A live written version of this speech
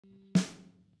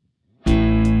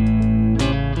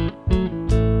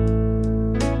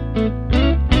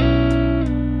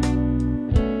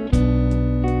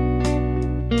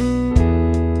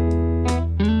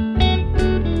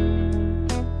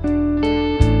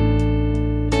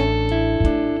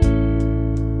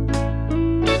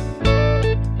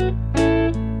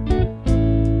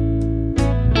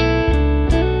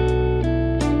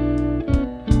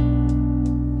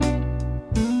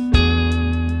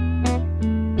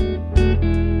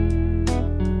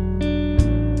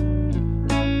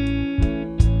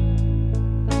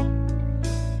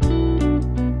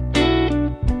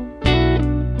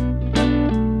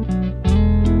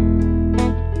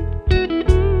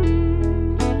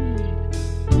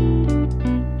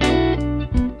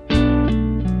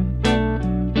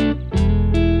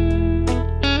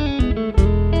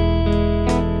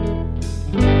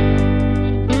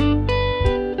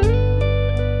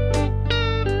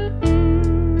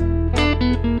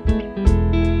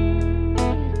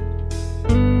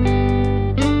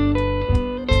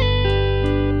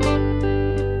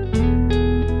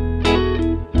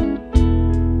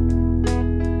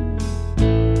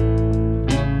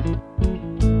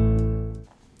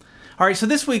All right, so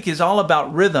this week is all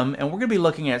about rhythm, and we're going to be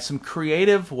looking at some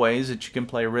creative ways that you can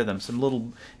play rhythm, some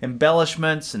little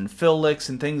embellishments and fill licks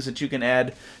and things that you can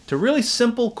add to really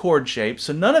simple chord shapes.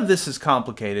 So none of this is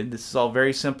complicated. This is all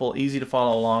very simple, easy to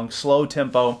follow along, slow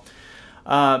tempo,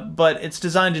 but it's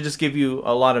designed to just give you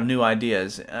a lot of new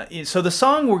ideas. So the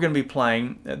song we're going to be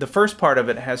playing, the first part of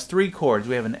it has three chords.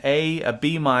 We have an A, a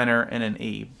B minor, and an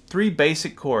E. Three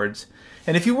basic chords.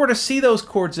 And if you were to see those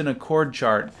chords in a chord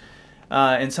chart,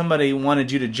 and somebody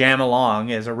wanted you to jam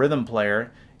along as a rhythm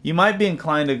player, you might be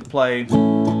inclined to play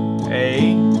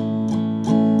A,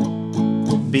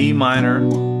 B minor,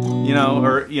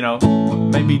 or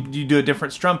maybe you do a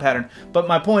different strum pattern. But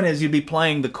my point is you'd be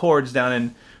playing the chords down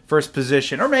in first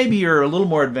position, or maybe you're a little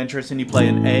more adventurous and you play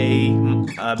an A,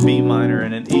 B minor,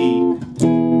 and an E,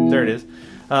 there it is,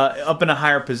 up in a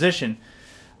higher position.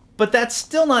 But that's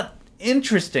still not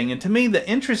interesting, and to me the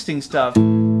interesting stuff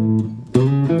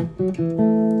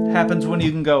happens when you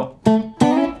can go.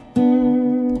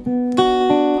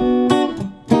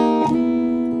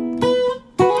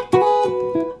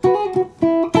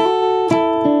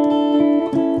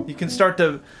 You can start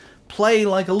to play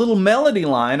like a little melody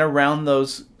line around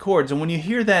those chords, and when you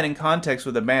hear that in context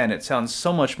with a band, it sounds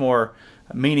so much more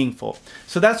meaningful.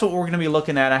 So that's what we're going to be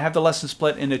looking at. I have the lesson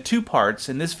split into two parts.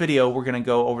 In this video, we're going to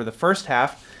go over the first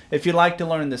half. If you'd like to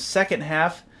learn the second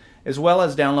half, as well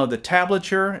as download the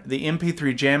tablature, the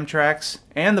MP3 jam tracks,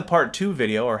 and the part 2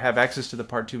 video, or have access to the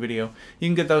part 2 video, you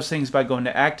can get those things by going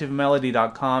to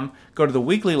activemelody.com, go to the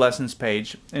weekly lessons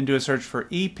page, and do a search for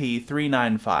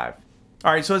EP395.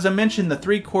 Alright, so as I mentioned, the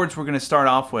three chords we're going to start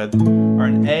off with are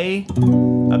an A,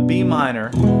 a B minor,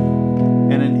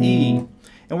 and an E.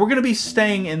 And we're going to be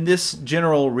staying in this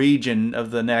general region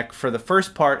of the neck for the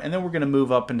first part, and then we're going to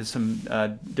move up into some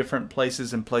different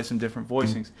places and play some different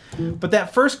voicings. But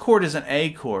that first chord is an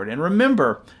A chord, and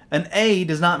remember, an A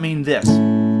does not mean this,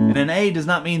 and an A does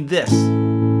not mean this.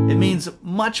 It means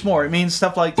much more. It means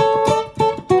stuff like, that's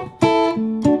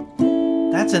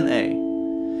an A.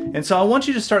 And so I want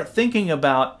you to start thinking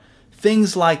about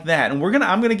things like that, and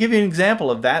I'm going to give you an example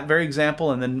of that very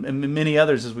example, and then many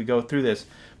others as we go through this.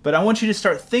 But I want you to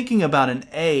start thinking about an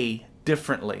A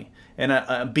differently and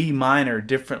a B minor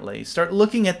differently. Start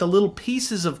looking at the little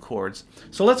pieces of chords.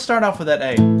 So let's start off with that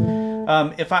A.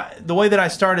 The way that I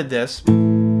started this,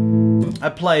 I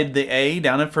played the A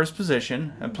down in first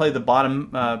position. I played the bottom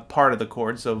part of the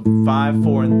chord, so 5,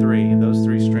 4, and 3, those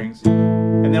three strings,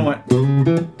 and then went.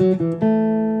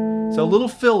 So a little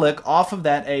fill lick off of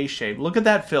that A shape. Look at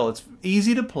that fill. It's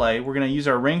easy to play. We're going to use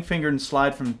our ring finger and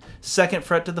slide from 2nd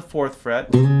fret to the 4th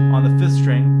fret on the 5th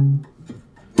string.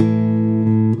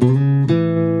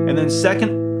 And then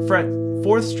 2nd fret,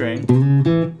 4th string.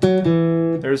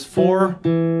 There's 4,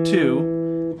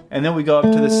 2. And then we go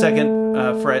up to the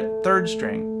 2nd fret, 3rd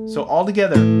string. So all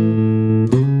together.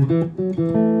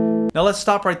 Now let's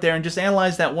stop right there and just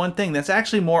analyze that one thing. That's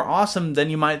actually more awesome than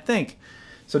you might think.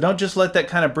 So don't just let that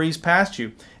kind of breeze past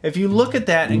you. If you look at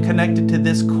that and connect it to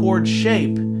this chord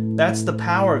shape, that's the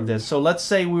power of this. So let's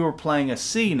say we were playing a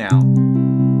C now,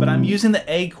 but I'm using the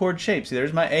A chord shape. See,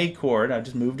 there's my A chord. I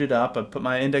just moved it up. I put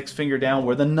my index finger down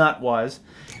where the nut was,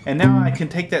 and now I can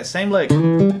take that same lick.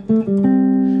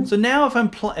 So now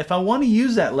if I want to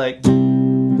use that lick,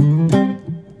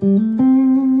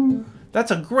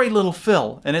 that's a great little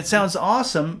fill, and it sounds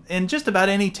awesome in just about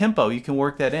any tempo. You can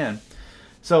work that in.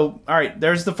 So, alright,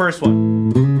 there's the first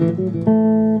one.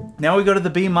 Now we go to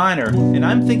the B minor, and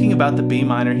I'm thinking about the B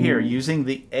minor here, using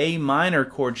the A minor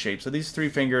chord shape. So these three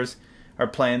fingers are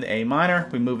playing the A minor.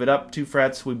 We move it up 2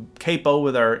 frets, we capo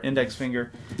with our index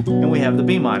finger, and we have the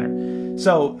B minor.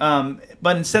 So,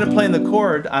 but instead of playing the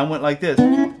chord, I went like this.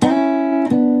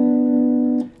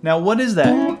 Now what is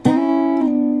that?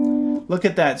 Look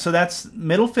at that. So that's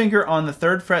middle finger on the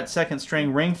 3rd fret, 2nd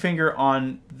string, ring finger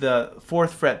on the 4th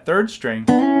fret, 3rd string.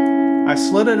 I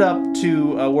slid it up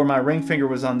to where my ring finger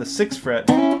was on the 6th fret,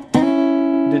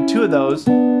 did 2 of those,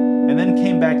 and then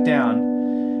came back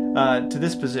down to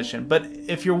this position. But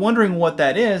if you're wondering what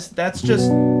that is, that's just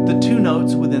the 2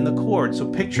 notes within the chord. So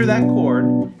picture that chord,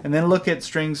 and then look at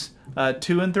strings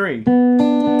 2 and 3.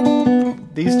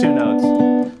 These 2 notes.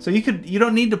 So you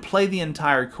don't need to play the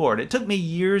entire chord. It took me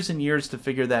years and years to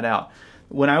figure that out.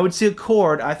 When I would see a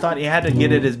chord, I thought you had to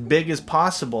get it as big as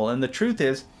possible, and the truth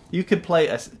is you could play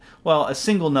a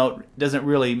single note doesn't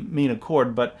really mean a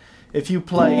chord, but if you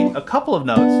play a couple of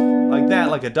notes like that,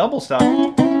 like a double stop,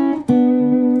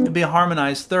 it'd be a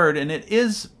harmonized third, and it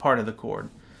is part of the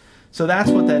chord. So that's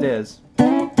what that is.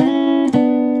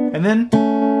 And then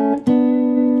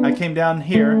I came down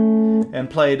here and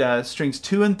played strings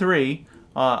 2 and 3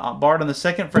 barred on the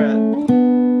 2nd fret,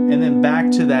 and then come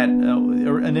back to that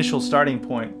initial starting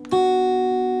point.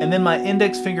 And then my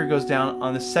index finger goes down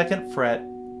on the 2nd fret,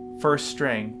 1st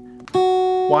string.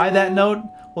 Why that note?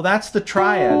 Well, that's the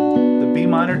triad, the B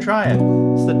minor triad.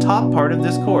 It's the top part of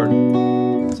this chord.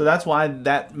 So that's why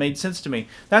that made sense to me.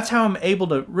 That's how I'm able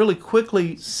to really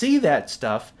quickly see that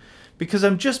stuff, because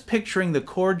I'm just picturing the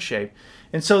chord shape.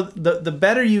 And so the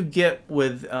better you get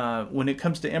with when it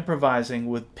comes to improvising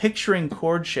with picturing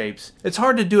chord shapes, it's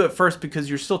hard to do at first because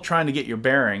you're still trying to get your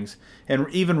bearings and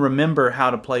even remember how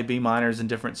to play B minors in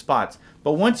different spots.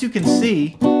 But once you can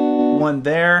see one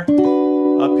there,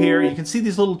 up here, you can see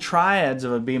these little triads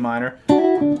of a B minor,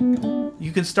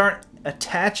 you can start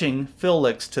attaching fill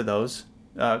licks to those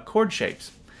chord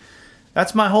shapes.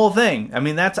 That's my whole thing. I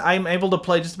mean, I'm able to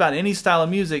play just about any style of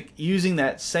music using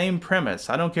that same premise.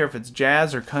 I don't care if it's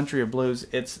jazz or country or blues.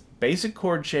 It's basic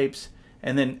chord shapes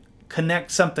and then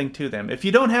connect something to them. If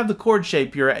you don't have the chord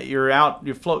shape, you're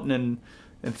floating in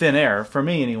thin air. For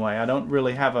me, anyway, I don't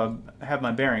really have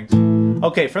my bearings.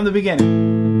 Okay, from the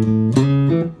beginning.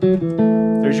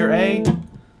 There's your A,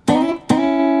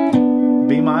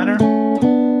 B minor.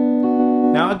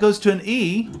 Now it goes to an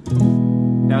E.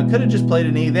 Now I could have just played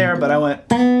an E there, but I went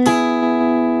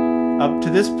up to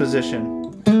this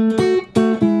position.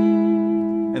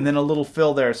 And then a little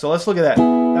fill there. So let's look at that.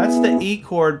 That's the E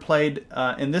chord played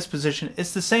in this position.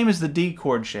 It's the same as the D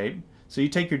chord shape. So you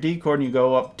take your D chord and you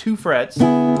go up 2 frets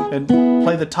and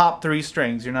play the top 3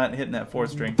 strings. You're not hitting that 4th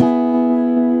string.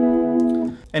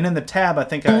 And in the tab, I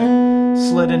think I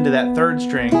slid into that 3rd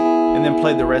string and then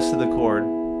played the rest of the chord.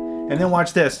 And then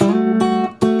watch this.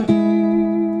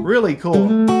 Really cool.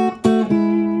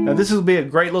 Now this will be a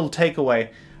great little takeaway.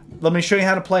 Let me show you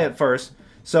how to play it first.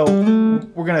 So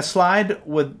we're going to slide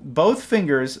with both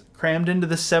fingers crammed into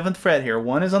the 7th fret here.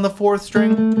 One is on the 4th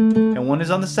string and one is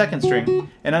on the 2nd string.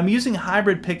 And I'm using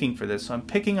hybrid picking for this. So I'm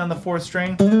picking on the 4th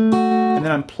string and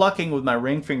then I'm plucking with my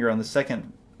ring finger on the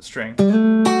 2nd string.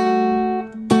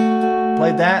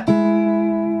 Played that,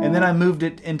 and then I moved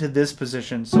it into this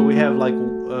position. So we have like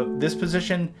this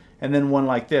position and then one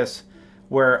like this,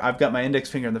 where I've got my index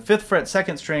finger on the 5th fret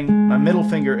 2nd string, my middle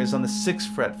finger is on the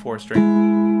 6th fret 4th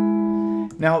string.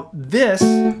 Now this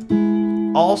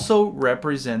also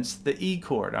represents the E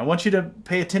chord. I want you to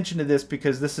pay attention to this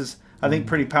because this is, I think,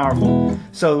 pretty powerful.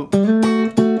 So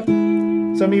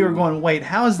some of you are going, wait,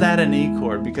 how is that an E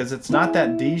chord? Because it's not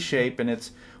that D shape, and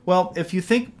it's, well, if you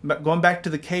think, going back to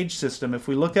the cage system, if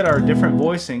we look at our different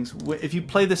voicings, if you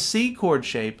play the C chord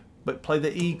shape but play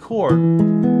the E chord,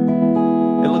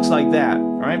 it looks like that,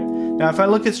 right? Now if I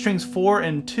look at strings 4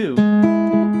 and 2,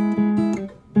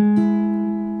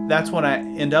 that's what I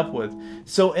end up with.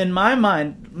 So in my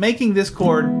mind, making this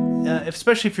chord,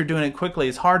 especially if you're doing it quickly,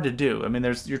 it's hard to do. I mean,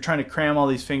 you're trying to cram all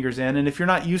these fingers in, and if you're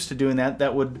not used to doing that,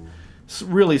 that would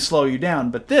really slow you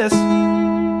down. But this,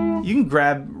 you can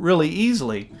grab really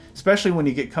easily, especially when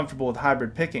you get comfortable with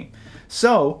hybrid picking.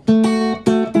 So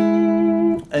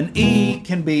an E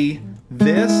can be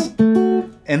this,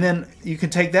 and then you can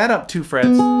take that up 2 frets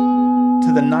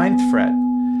to the 9th fret.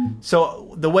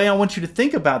 So the way I want you to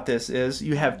think about this is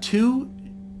you have 2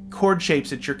 chord shapes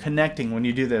that you're connecting when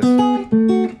you do this.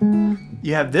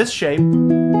 You have this shape,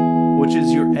 which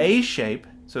is your A shape.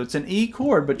 So it's an E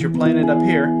chord, but you're playing it up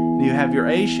here. And you have your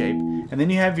A shape. And then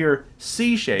you have your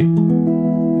C shape.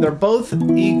 They're both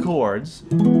E chords.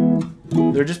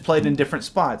 They're just played in different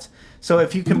spots. So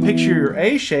if you can picture your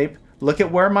A shape, look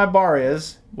at where my bar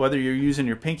is, whether you're using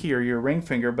your pinky or your ring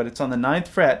finger, but it's on the 9th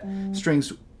fret,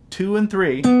 strings 2 and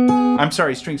 3. I'm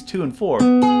sorry, strings 2 and 4.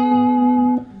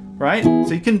 Right?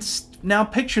 So you can now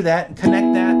picture that and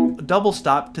connect that double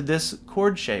stop to this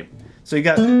chord shape. So you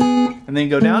got, and then you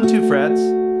go down 2 frets,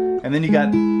 and then you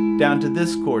got down to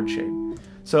this chord shape.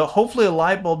 So hopefully a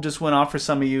light bulb just went off for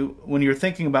some of you when you're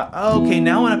thinking about, oh, okay,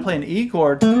 now when I play an E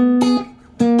chord,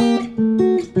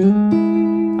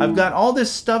 I've got all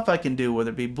this stuff I can do,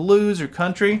 whether it be blues or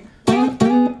country.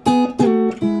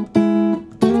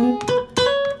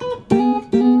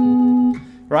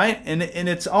 Right? And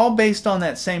it's all based on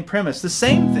that same premise. The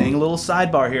same thing, a little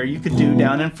sidebar here, you could do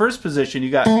down in 1st position. You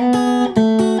got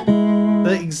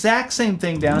the exact same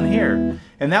thing down here.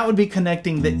 And that would be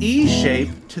connecting the E shape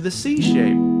to the C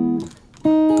shape.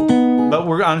 But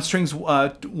we're on strings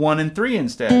 1 and 3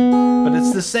 instead. But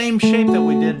it's the same shape that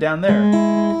we did down there.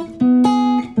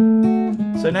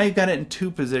 So now you've got it in 2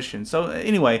 positions. So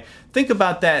anyway, think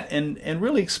about that and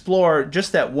really explore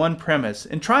just that one premise.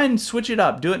 And try and switch it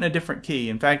up. Do it in a different key.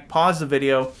 In fact, pause the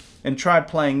video and try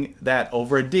playing that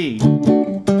over a D.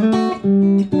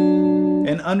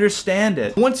 And understand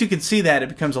it. Once you can see that, it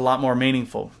becomes a lot more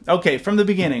meaningful. Okay, from the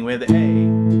beginning with A,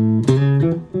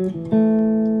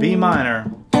 B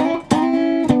minor,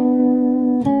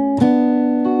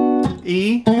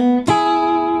 E.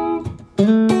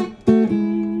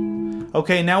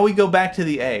 Okay, now we go back to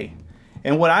the A.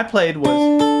 And what I played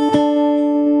was,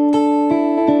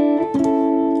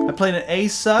 I played an A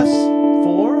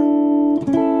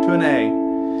sus4 to an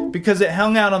A, because it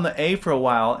hung out on the A for a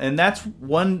while, and that's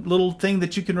one little thing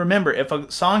that you can remember. If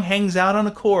a song hangs out on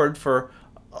a chord for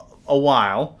a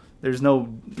while, there's no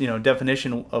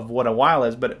definition of what a while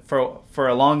is, but for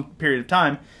a long period of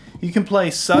time, you can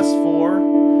play sus4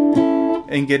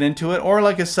 and get into it, or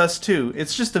like a sus2.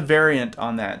 It's just a variant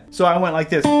on that. So I went like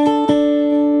this.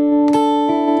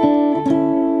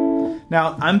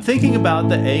 Now I'm thinking about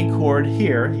the A chord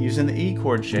here, using the E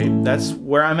chord shape. That's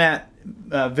where I'm at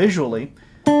visually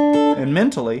and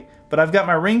mentally. But I've got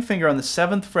my ring finger on the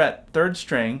 7th fret, 3rd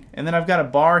string, and then I've got a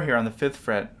bar here on the 5th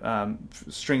fret,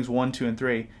 strings 1, 2, and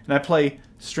 3. And I play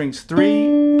strings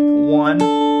 3, 1,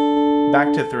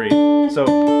 back to 3. So,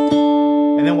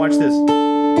 and then watch this.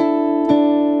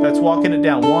 That's walking it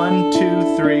down. 1,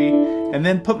 2, 3, and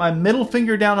then put my middle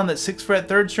finger down on that 6th fret,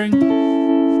 3rd string,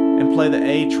 and play the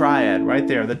A triad right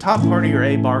there, the top part of your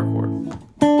A bar chord.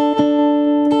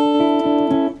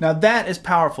 Now that is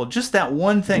powerful, just that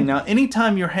one thing. Now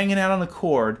anytime you're hanging out on the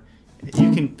chord,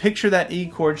 you can picture that E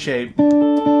chord shape. You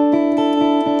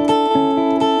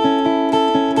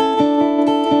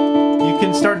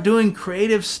can start doing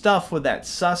creative stuff with that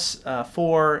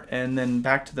sus4 and then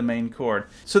back to the main chord.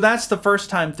 So that's the first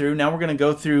time through. Now we're going to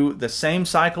go through the same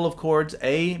cycle of chords,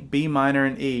 A, B minor,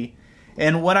 and E.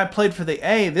 And what I played for the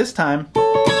A this time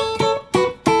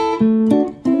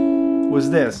was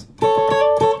this.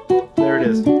 There it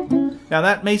is. Now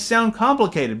that may sound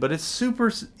complicated, but it's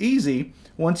super easy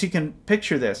once you can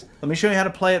picture this. Let me show you how to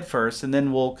play it first, and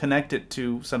then we'll connect it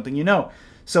to something you know.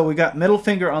 So we got middle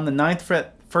finger on the 9th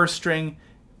fret, 1st string,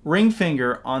 ring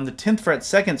finger on the 10th fret,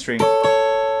 2nd string,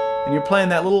 and you're playing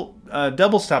that little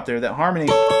double stop there, that harmony.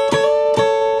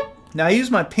 Now I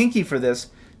use my pinky for this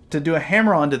to do a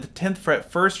hammer on to the 10th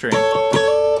fret, 1st string,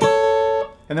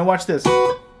 and then watch this.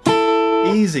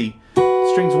 Easy.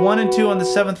 Strings 1 and 2 on the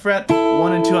 7th fret,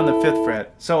 1 and 2 on the 5th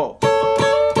fret. So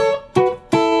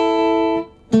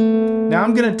now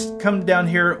I'm going to come down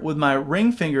here with my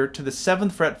ring finger to the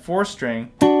 7th fret, 4th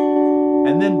string,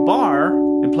 and then bar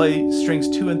and play strings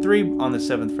 2 and 3 on the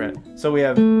 7th fret. So we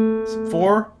have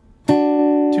 4, 2,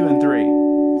 and 3.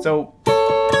 So,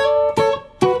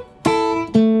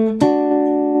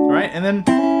 alright, and then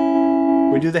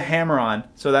we do the hammer on.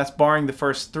 So that's barring the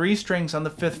first 3 strings on the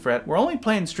 5th fret. We're only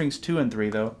playing strings 2 and 3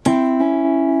 though.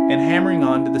 And hammering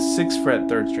on to the 6th fret,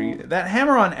 3rd string. That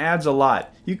hammer on adds a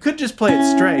lot. You could just play it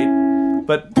straight,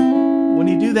 but when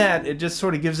you do that, it just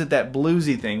sort of gives it that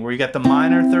bluesy thing where you got the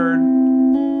minor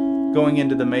 3rd going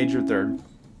into the major 3rd.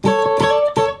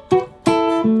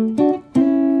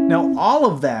 Now all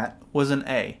of that was an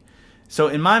A. So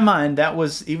in my mind, that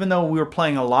was, even though we were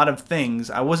playing a lot of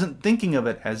things, I wasn't thinking of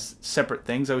it as separate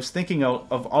things. I was thinking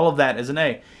of all of that as an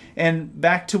A. And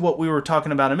back to what we were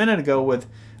talking about a minute ago with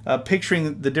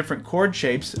picturing the different chord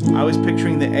shapes, I was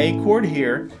picturing the A chord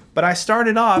here, but I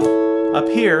started off up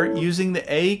here using the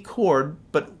A chord,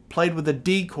 but played with a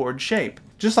D chord shape.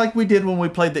 Just like we did when we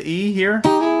played the E here,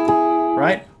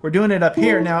 right? We're doing it up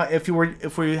here. Now, if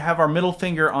we have our middle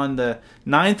finger on the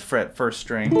 9th fret, 1st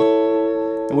string,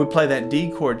 and we play that D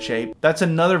chord shape, that's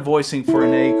another voicing for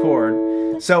an A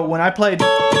chord. So when I played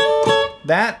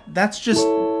that, that's just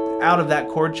out of that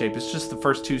chord shape. It's just the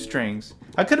first 2 strings.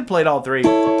 I could have played all 3.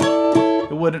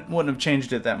 It wouldn't have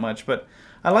changed it that much, but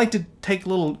I like to take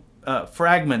little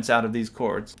fragments out of these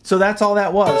chords. So that's all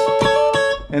that was.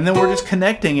 And then we're just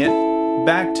connecting it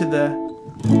back to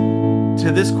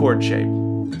this chord shape.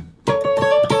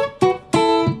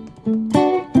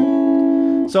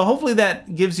 So hopefully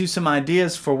that gives you some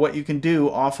ideas for what you can do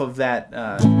off of that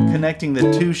connecting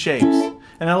the 2 shapes.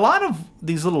 And a lot of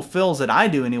these little fills that I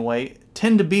do anyway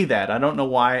tend to be that. I don't know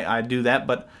why I do that,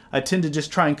 but I tend to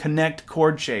just try and connect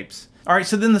chord shapes. Alright,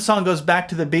 so then the song goes back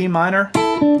to the B minor.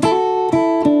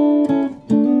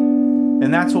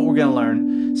 And that's what we're going to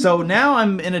learn. So now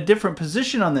I'm in a different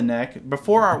position on the neck.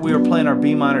 Before we were playing our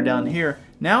B minor down here.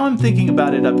 Now I'm thinking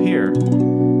about it up here.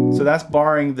 So that's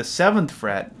barring the 7th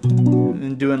fret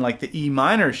and doing like the E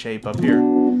minor shape up here.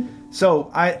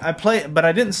 So I play, but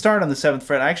I didn't start on the 7th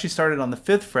fret. I actually started on the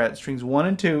 5th fret, strings 1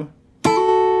 and 2.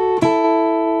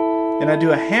 And I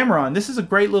do a hammer on. This is a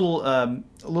great little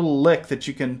lick that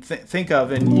you can think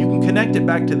of, and you can connect it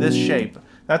back to this shape.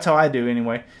 That's how I do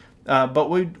anyway. But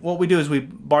what we do is we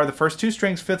bar the first 2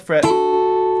 strings, 5th fret,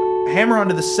 hammer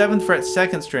onto the 7th fret,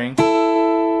 2nd string,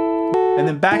 and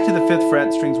then back to the 5th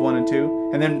fret, strings 1 and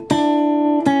 2, and then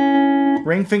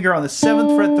ring finger on the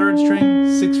 7th fret 3rd string,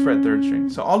 6th fret 3rd string.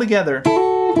 So all together,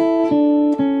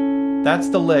 that's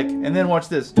the lick. And then watch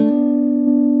this.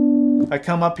 I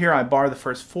come up here, I bar the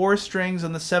first 4 strings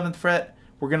on the 7th fret.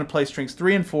 We're going to play strings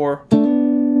 3 and 4,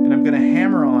 and I'm going to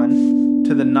hammer on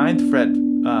to the 9th fret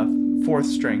 4th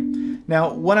string.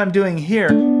 Now, what I'm doing here,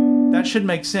 that should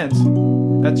make sense.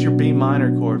 That's your B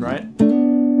minor chord, right?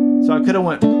 So I could have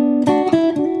went.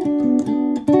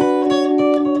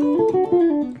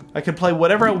 I could play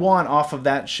whatever I want off of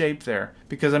that shape there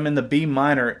because I'm in the B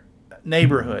minor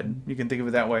neighborhood. You can think of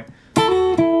it that way.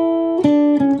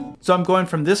 So I'm going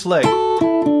from this lick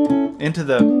into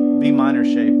the B minor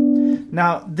shape.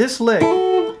 Now this lick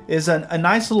is a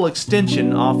nice little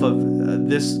extension off of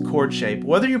this chord shape.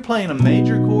 Whether you're playing a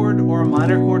major chord or a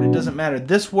minor chord, it doesn't matter.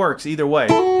 This works either way.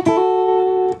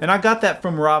 And I got that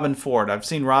from Robin Ford. I've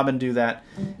seen Robin do that.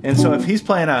 And so if he's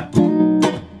playing a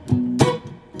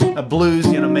blues,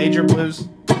 you know, major blues,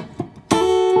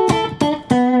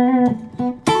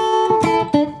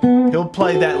 he'll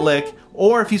play that lick.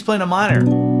 Or if he's playing a minor,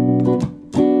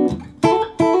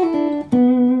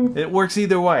 it works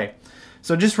either way.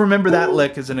 So just remember that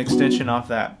lick as an extension off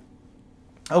that.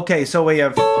 Okay, so we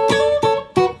have.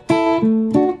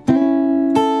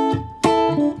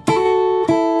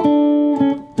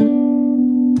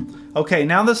 Okay,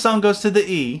 now the song goes to the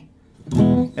E,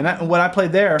 and what I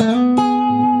played there,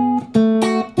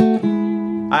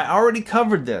 I already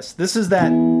covered this. This is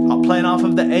that, I'm playing off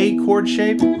of the A chord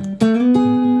shape.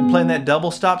 I'm playing that double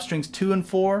stop, strings 2 and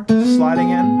 4, sliding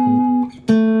in.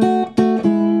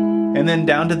 And then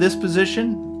down to this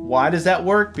position. Why does that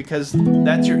work? Because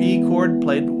that's your E chord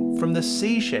played from the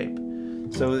C shape.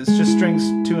 So it's just strings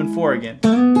 2 and 4 again.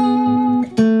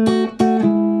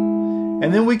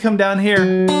 And then we come down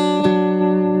here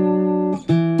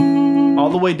all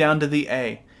the way down to the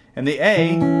A. And the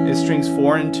A is strings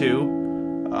 4 and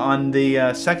 2 on the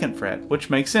 2nd fret, which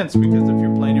makes sense because if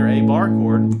you're playing your A bar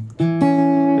chord,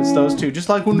 it's those two. Just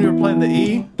like when we were playing the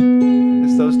E,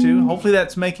 it's those two. Hopefully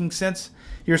that's making sense.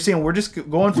 You're seeing we're just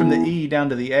going from the E down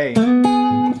to the A,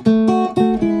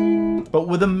 but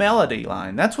with a melody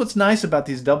line. That's what's nice about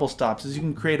these double stops, is you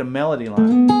can create a melody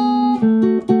line.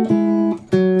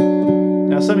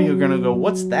 Now some of you are going to go,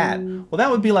 what's that? Well,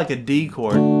 that would be like a D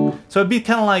chord. So it'd be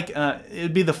kind of like,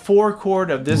 it'd be the 4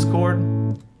 chord of this chord,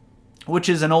 which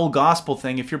is an old gospel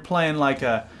thing. If you're playing like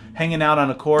hanging out on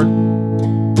a chord,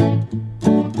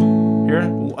 here,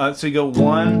 so you go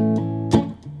 1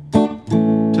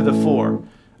 to the 4,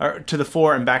 or to the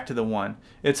 4 and back to the 1.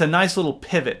 It's a nice little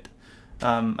pivot.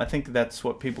 I think that's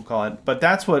what people call it. But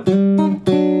that's what,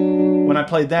 when I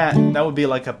played that, that would be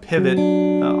like a pivot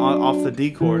off the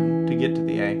D chord to get to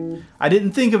the A. I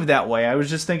didn't think of it that way. I was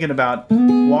just thinking about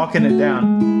walking it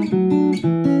down.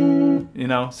 You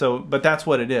know, so, but that's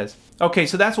what it is. Okay,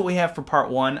 so that's what we have for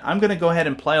part 1. I'm going to go ahead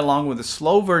and play along with a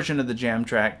slow version of the jam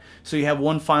track, so you have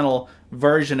one final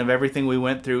version of everything we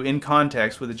went through in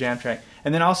context with the jam track,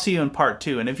 and then I'll see you in part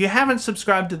 2. And if you haven't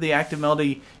subscribed to the Active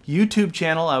Melody YouTube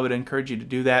channel, I would encourage you to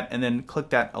do that, and then click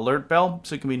that alert bell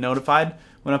so you can be notified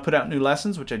when I put out new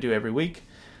lessons, which I do every week,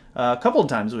 a couple of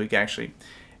times a week actually.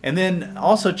 And then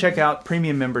also check out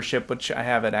premium membership, which I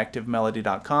have at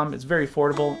activemelody.com. It's very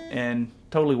affordable and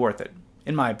totally worth it,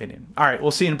 in my opinion. All right, we'll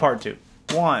see you in part 2.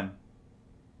 1,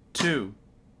 2,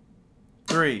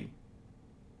 3,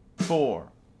 4.